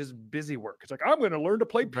that with just busy work. It's like, I'm going to learn to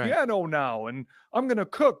play piano now, and I'm going to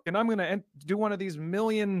cook, and I'm going to do one of these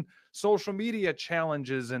million social media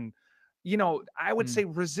challenges. And, I would say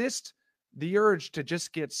resist the urge to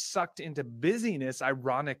just get sucked into busyness,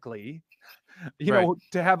 ironically, to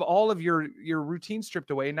have all of your routine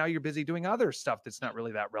stripped away. And now you're busy doing other stuff that's not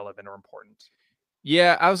really that relevant or important.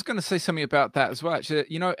 Yeah, I was going to say something about that as well. Actually,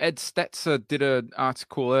 Ed Stetzer did an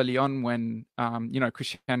article early on when,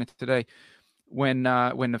 Christianity Today, when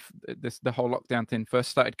the whole lockdown thing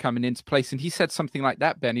first started coming into place, and he said something like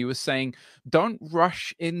that. Ben, he was saying, don't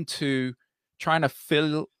rush into trying to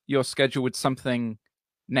fill your schedule with something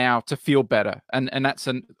now to feel better, and that's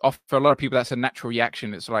for a lot of people that's a natural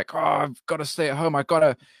reaction. It's like, oh, I've got to stay at home. I've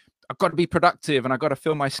got to be productive, and I've got to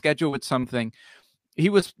fill my schedule with something. He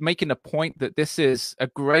was making a point that this is a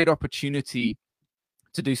great opportunity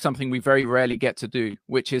to do something we very rarely get to do,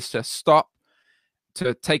 which is to stop,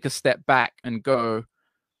 to take a step back and go,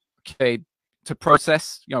 okay, to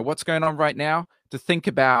process, what's going on right now, to think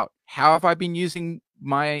about how have I been using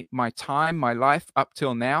my time, my life up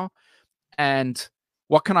till now, and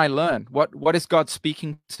what can I learn? What is God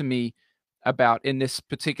speaking to me about in this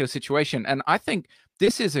particular situation? And I think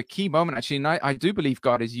this is a key moment, actually, and I do believe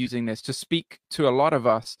God is using this to speak to a lot of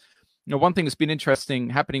us. One thing that's been interesting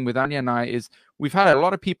happening with Anya and I is we've had a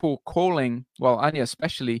lot of people calling, well, Anya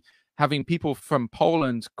especially, having people from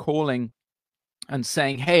Poland calling and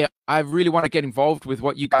saying, hey, I really want to get involved with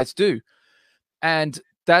what you guys do. And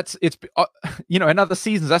in other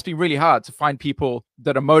seasons, that's been really hard to find people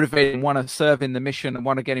that are motivated and want to serve in the mission and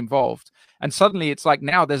want to get involved. And suddenly it's like,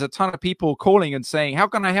 now there's a ton of people calling and saying, how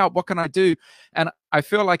can I help? What can I do? And I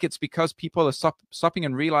feel like it's because people are stopping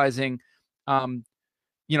and realizing, I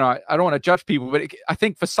don't want to judge people, but I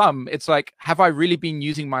think for some, it's like, have I really been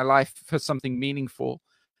using my life for something meaningful?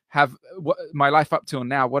 My life up till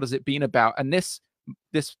now, what has it been about? And this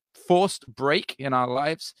forced break in our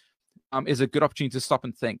lives is a good opportunity to stop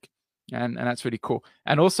and think. And that's really cool.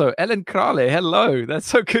 And also, Ellen Krale, hello. That's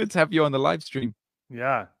so good to have you on the live stream.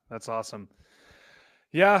 Yeah, that's awesome.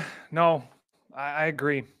 Yeah, no, I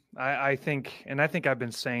agree. I think I've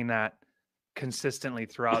been saying that consistently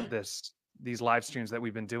throughout these live streams that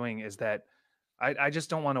we've been doing, is that I just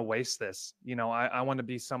don't want to waste this. I want to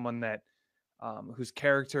be someone that whose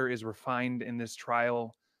character is refined in this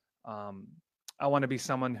trial. I want to be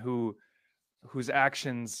someone whose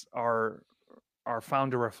actions are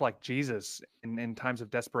found to reflect Jesus in times of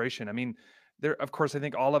desperation. I mean, of course, I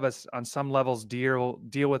think all of us on some levels deal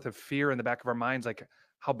with a fear in the back of our minds, like,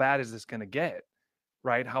 how bad is this going to get,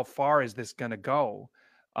 right? How far is this going to go?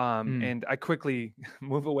 And I quickly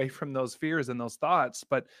move away from those fears and those thoughts.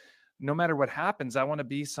 But no matter what happens, I want to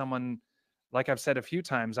be someone, like I've said a few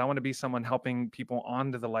times, I want to be someone helping people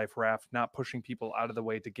onto the life raft, not pushing people out of the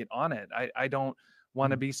way to get on it. I don't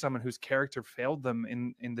want to be someone whose character failed them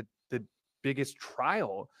in the biggest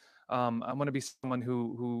trial. I want to be someone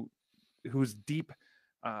whose deep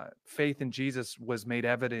faith in Jesus was made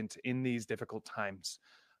evident in these difficult times.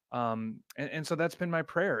 And so that's been my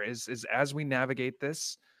prayer, is as we navigate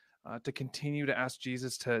this, to continue to ask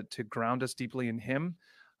Jesus to ground us deeply in him,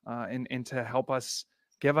 and to help us,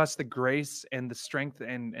 give us the grace and the strength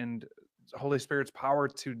and Holy Spirit's power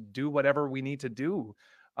to do whatever we need to do,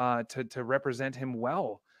 to represent him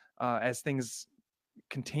well, as things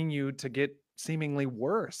continue to get seemingly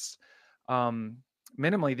worse.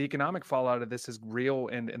 Minimally, the economic fallout of this is real,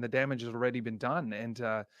 and the damage has already been done. And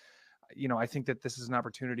I think that this is an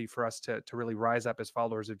opportunity for us to really rise up as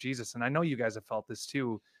followers of Jesus. And I know you guys have felt this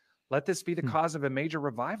too. Let this be the cause of a major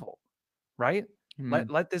revival, right?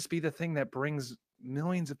 Let this be the thing that brings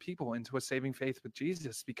millions of people into a saving faith with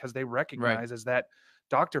Jesus, because they recognize, as that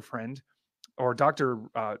doctor friend or doctor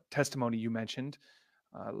testimony you mentioned,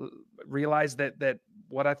 realize that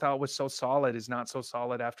what I thought was so solid is not so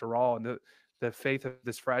solid after all. And the faith of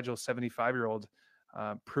this fragile 75-year-old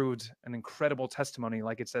proved an incredible testimony,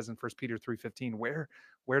 like it says in 1 Peter 3:15.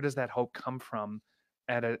 Where does that hope come from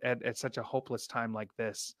at such a hopeless time like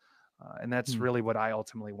this? And that's really what I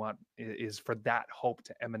ultimately want, is for that hope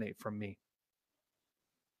to emanate from me.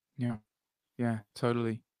 Yeah. Yeah,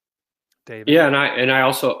 totally. David. Yeah, and I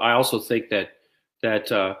also think that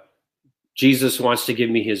Jesus wants to give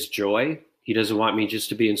me his joy. He doesn't want me just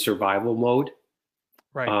to be in survival mode.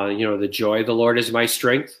 Right. The joy of the Lord is my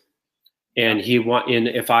strength. And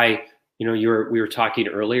if I, we were talking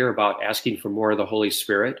earlier about asking for more of the Holy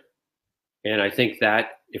Spirit. And I think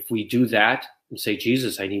that if we do that and say,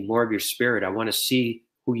 Jesus, I need more of your Spirit. I want to see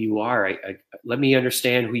who you are. Let me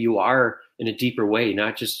understand who you are in a deeper way,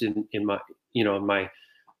 not just in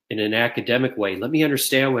an academic way. Let me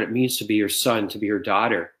understand what it means to be your son, to be your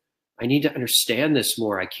daughter. I need to understand this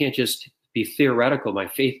more. I can't just be theoretical. My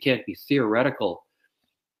faith can't be theoretical.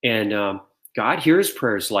 And God hears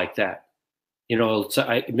prayers like that.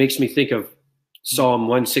 It makes me think of Psalm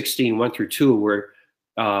 116, 1-2, where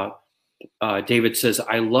David says,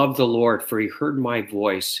 I love the Lord, for he heard my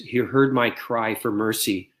voice. He heard my cry for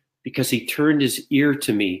mercy, because he turned his ear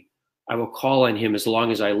to me. I will call on him as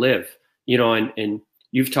long as I live. And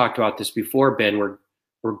you've talked about this before, Ben, where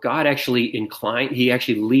God actually he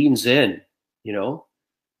actually leans in,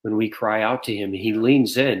 when we cry out to him, he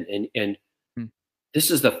leans in, and this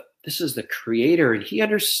is the creator, and he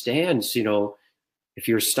understands, if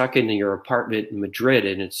you're stuck in your apartment in Madrid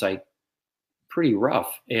and it's like pretty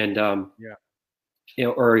rough. And, Ellen,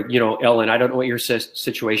 I don't know what your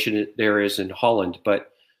situation there is in Holland,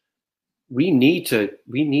 but we need to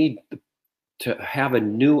have a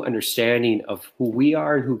new understanding of who we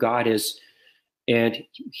are and who God is. And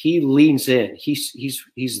he leans in,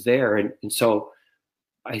 he's there. And so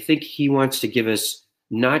I think he wants to give us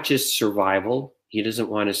not just survival. He doesn't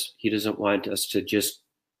want us to just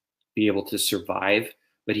be able to survive,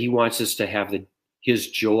 but he wants us to have his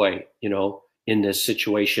joy, in this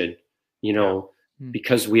situation,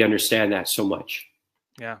 because we understand that so much.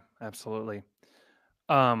 Yeah, absolutely.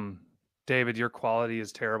 David, your quality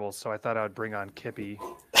is terrible, so I thought I would bring on Kippy.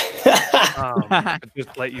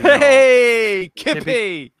 Just let you know. Hey,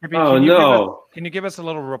 Kippy! Oh, no. Can you give us a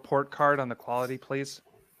little report card on the quality, please?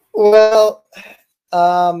 Well,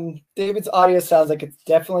 David's audio sounds like it's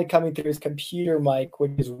definitely coming through his computer mic,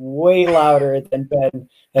 which is way louder than Ben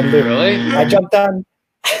and Luke. Really? I jumped on.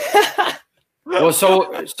 Well,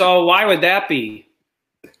 so why would that be?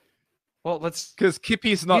 Well, because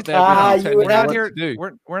Kippy's not there. We're not here.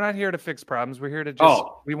 We're not here to fix problems. We're here to just.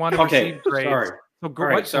 We want to receive grades. Sorry. So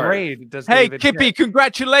what grade does Hey, David Kippy! get?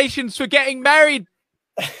 Congratulations for getting married.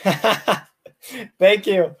 Thank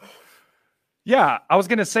you. Yeah, I was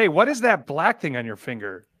gonna say, what is that black thing on your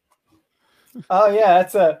finger? Oh yeah,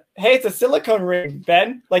 it's a silicone ring,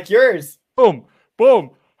 Ben, like yours. Boom,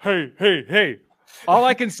 boom. Hey. All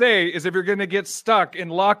I can say is, if you're gonna get stuck in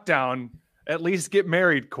lockdown, at least get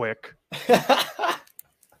married quick.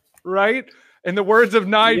 Right? In the words of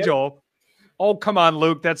Nigel. Yep. Oh, come on,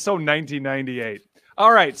 Luke. That's so 1998.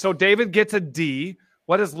 All right, so David gets a D.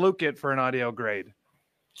 What does Luke get for an audio grade?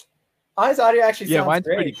 His audio actually sounds mine's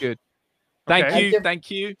great. Pretty good.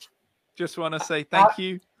 Thank you. Just want to say thank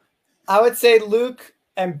you. I would say Luke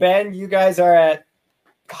and Ben, you guys are at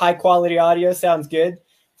high quality audio. Sounds good,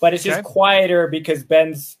 but it's just quieter because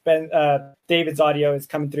David's audio is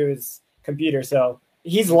coming through his computer, so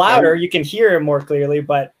he's louder. You can hear him more clearly,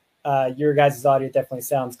 but your guys' audio definitely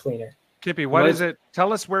sounds cleaner. Kippy, what is it?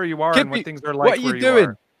 Tell us where you are Kippy, and what things are like. What are you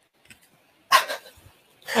doing?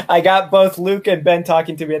 I got both Luke and Ben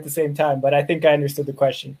talking to me at the same time, but I think I understood the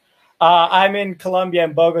question. I'm in Colombia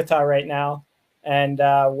and Bogota right now, and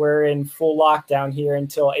we're in full lockdown here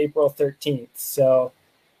until April 13th. So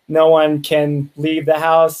no one can leave the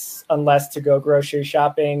house unless to go grocery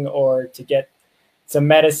shopping or to get some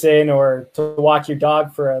medicine or to walk your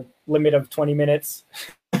dog for a limit of 20 minutes.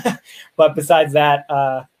 But besides that,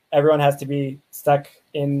 everyone has to be stuck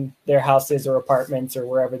in their houses or apartments or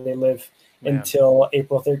wherever they live until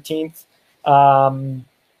April 13th.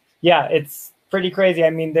 It's pretty crazy. I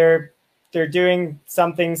mean, they're doing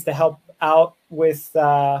some things to help out with,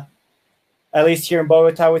 at least here in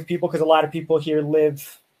Bogota, with people, because a lot of people here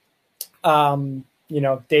live,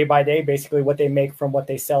 day by day, basically what they make from what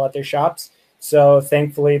they sell at their shops. So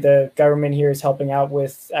thankfully, the government here is helping out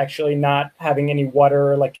with actually not having any water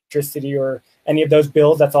or electricity or any of those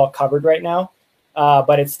bills. That's all covered right now,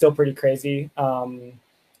 but it's still pretty crazy.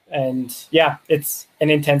 It's an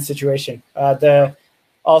intense situation.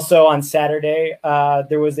 Also on Saturday,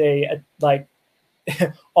 there was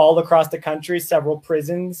all across the country, several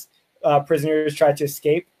prisoners tried to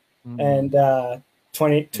escape, and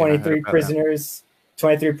 23 prisoners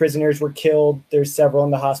were killed. There's several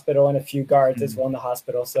in the hospital and a few guards as well in the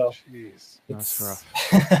hospital. So that's rough.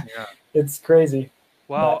 It's crazy.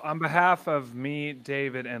 Well, on behalf of me,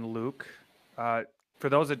 David, and Luke, for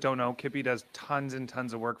those that don't know, Kippy does tons and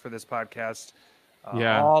tons of work for this podcast.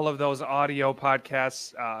 All of those audio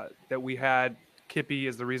podcasts that we had, Kippy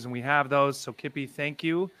is the reason we have those. So, Kippy, thank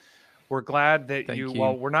you. We're glad that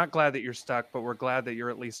well, we're not glad that you're stuck, but we're glad that you're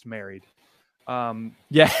at least married.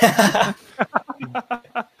 Yeah.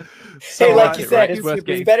 So, hey, like you said,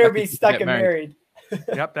 it's better be stuck and married.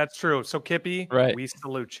 Yep, that's true. So, Kippy, we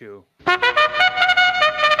salute you.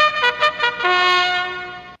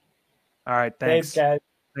 All right, thanks. Thanks, guys.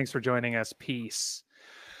 Thanks for joining us. Peace.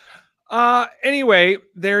 Anyway,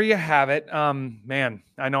 there you have it. Man,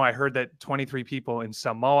 I know I heard that 23 people in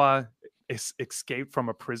Samoa escaped from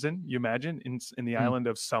a prison. You imagine in the island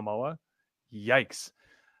of Samoa? Yikes.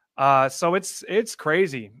 So it's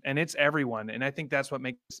crazy, and it's everyone. And I think that's what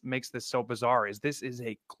makes this so bizarre. This is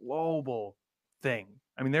a global thing.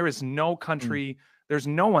 I mean, there is no country, there's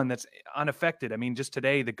no one that's unaffected. I mean, just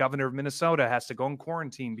today, the governor of Minnesota has to go in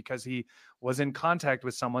quarantine because he was in contact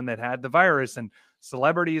with someone that had the virus, and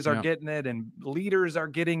celebrities are getting it, and leaders are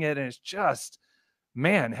getting it. And it's just,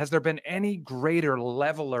 man, has there been any greater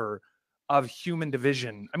leveler of human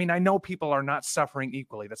division? I mean, I know people are not suffering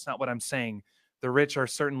equally. That's not what I'm saying. The rich are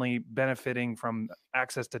certainly benefiting from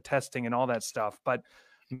access to testing and all that stuff. But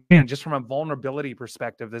man, just from a vulnerability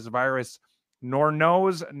perspective, this virus nor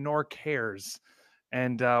knows nor cares.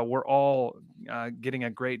 And we're all getting a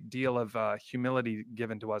great deal of humility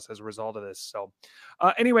given to us as a result of this. So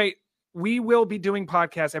anyway, we will be doing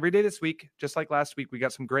podcasts every day this week, just like last week. We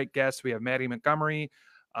got some great guests. We have Maddie Montgomery.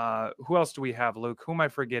 Who else do we have, Luke? Who am I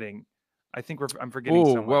forgetting? I think I'm forgetting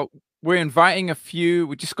someone. Well, we're inviting a few.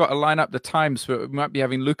 We just got to line up the times. So we might be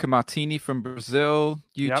having Luca Martini from Brazil,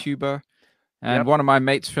 YouTuber. And one of my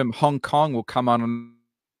mates from Hong Kong will come on.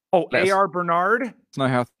 Oh, A.R. Bernard. Know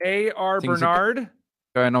how A.R. Bernard.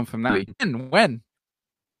 Going on from that. When?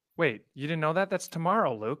 Wait, you didn't know that? That's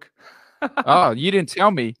tomorrow, Luke. Oh, you didn't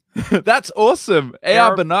tell me. That's awesome.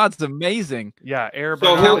 A.R. Bernard's amazing. Yeah, A.R.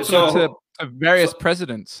 Bernard. To various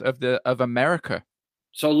presidents of America.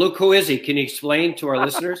 So, Luke, who is he? Can you explain to our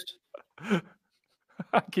listeners?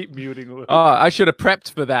 I keep muting Luke. Oh, I should have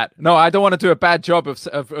prepped for that. No, I don't want to do a bad job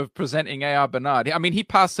of presenting A.R. Bernard. I mean, he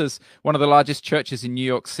pastors one of the largest churches in New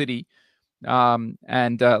York City.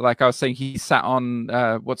 And like I was saying, he sat on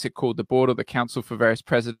what's it called, the board of the Council for Various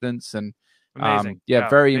Presidents, and amazing.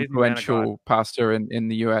 Very influential pastor in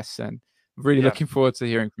the US, and really looking forward to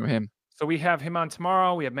hearing from him. So we have him on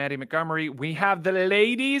tomorrow. We have Maddie Montgomery. We have the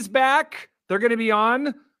ladies back. They're going to be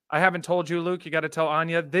on. I haven't told you, Luke. You got to tell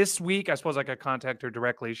Anya this week. I suppose I could contact her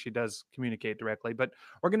directly. She does communicate directly, but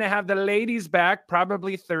we're going to have the ladies back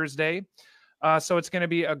probably Thursday. So it's going to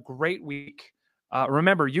be a great week.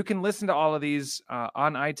 Remember, you can listen to all of these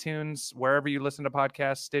on iTunes, wherever you listen to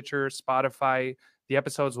podcasts, Stitcher, Spotify. The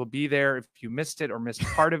episodes will be there if you missed it or missed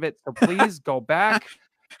part of it. So please go back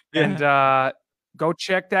and go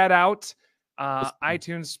check that out.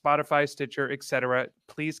 iTunes, Spotify, Stitcher, etc.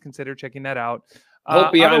 Please consider checking that out.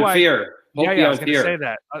 Hope beyond fear. I was going to say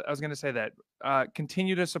that. I was going to say that.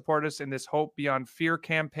 Continue to support us in this Hope Beyond Fear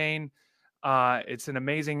campaign. It's an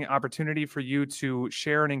amazing opportunity for you to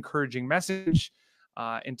share an encouraging message.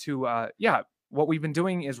 What we've been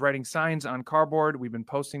doing is writing signs on cardboard. We've been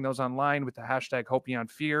posting those online with the hashtag Hope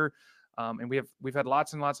Beyond Fear. And we've had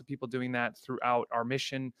lots and lots of people doing that throughout our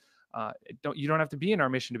mission. You don't have to be in our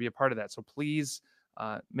mission to be a part of that. So please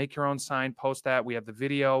make your own sign, post that. We have the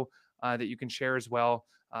video that you can share as well.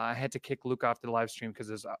 I had to kick Luke off the live stream because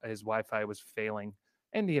his Wi-Fi was failing,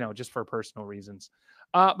 and just for personal reasons.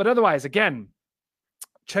 But otherwise, again,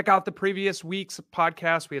 check out the previous week's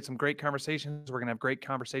podcast. We had some great conversations. We're going to have great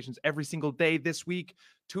conversations every single day this week,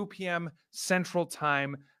 2 p.m. Central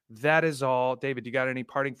Time. That is all. David, you got any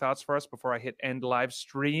parting thoughts for us before I hit end live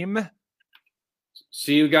stream?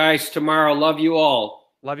 See you guys tomorrow. Love you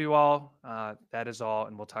all. Love you all. That is all,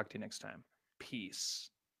 and we'll talk to you next time. Peace.